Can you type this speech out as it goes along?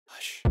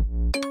Hush.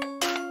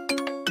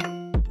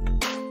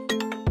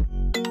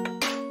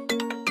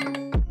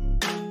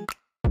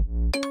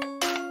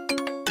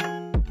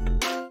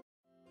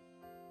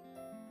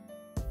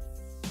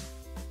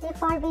 The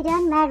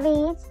forbidden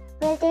marriage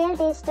will tell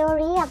the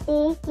story of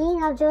the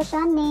King of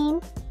Joseon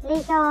named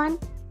Lee Heon,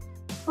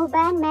 who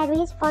banned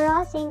marriage for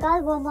a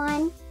single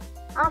woman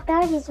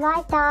after his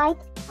wife died,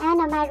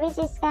 and a marriage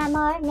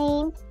scammer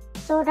named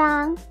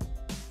Sorang.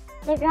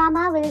 The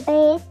drama will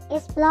base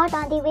its plot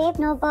on the web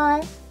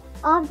novel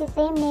of the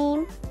same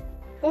name.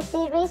 The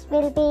series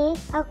will be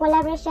a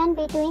collaboration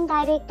between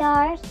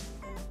directors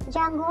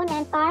Jung Hoon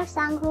and Park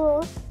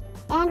Sang-woo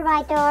and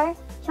writer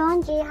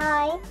Chon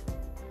Ji-hai.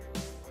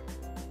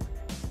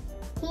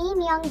 Kim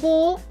Young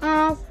Dae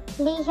as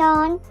Lee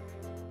Heon,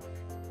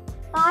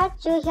 Park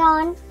Ju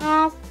Hyun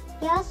as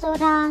Jo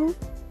Sorang,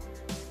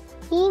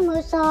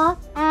 Woo Seok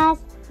as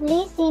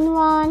Lee Shin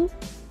Won,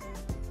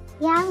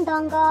 Young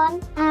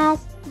Dong as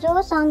Jo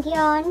Seung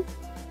Gyun,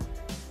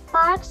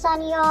 Park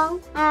Sun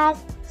Young as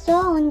Jo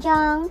Seung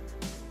Gyun,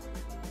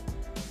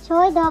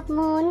 Choi Dok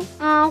Moon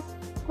as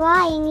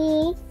Hwa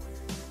In-hee,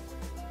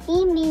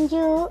 Kim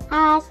Min-ju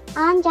as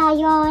An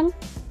Ja-yeon.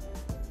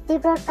 The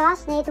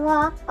broadcast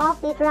network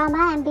of the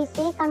drama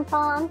MBC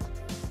confirmed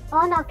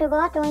on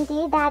October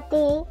 20 that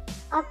the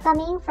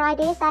upcoming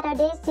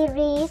Friday-Saturday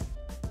series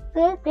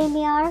will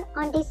premiere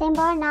on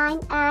December 9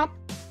 at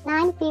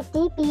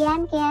 9:50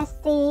 p.m.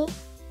 KST.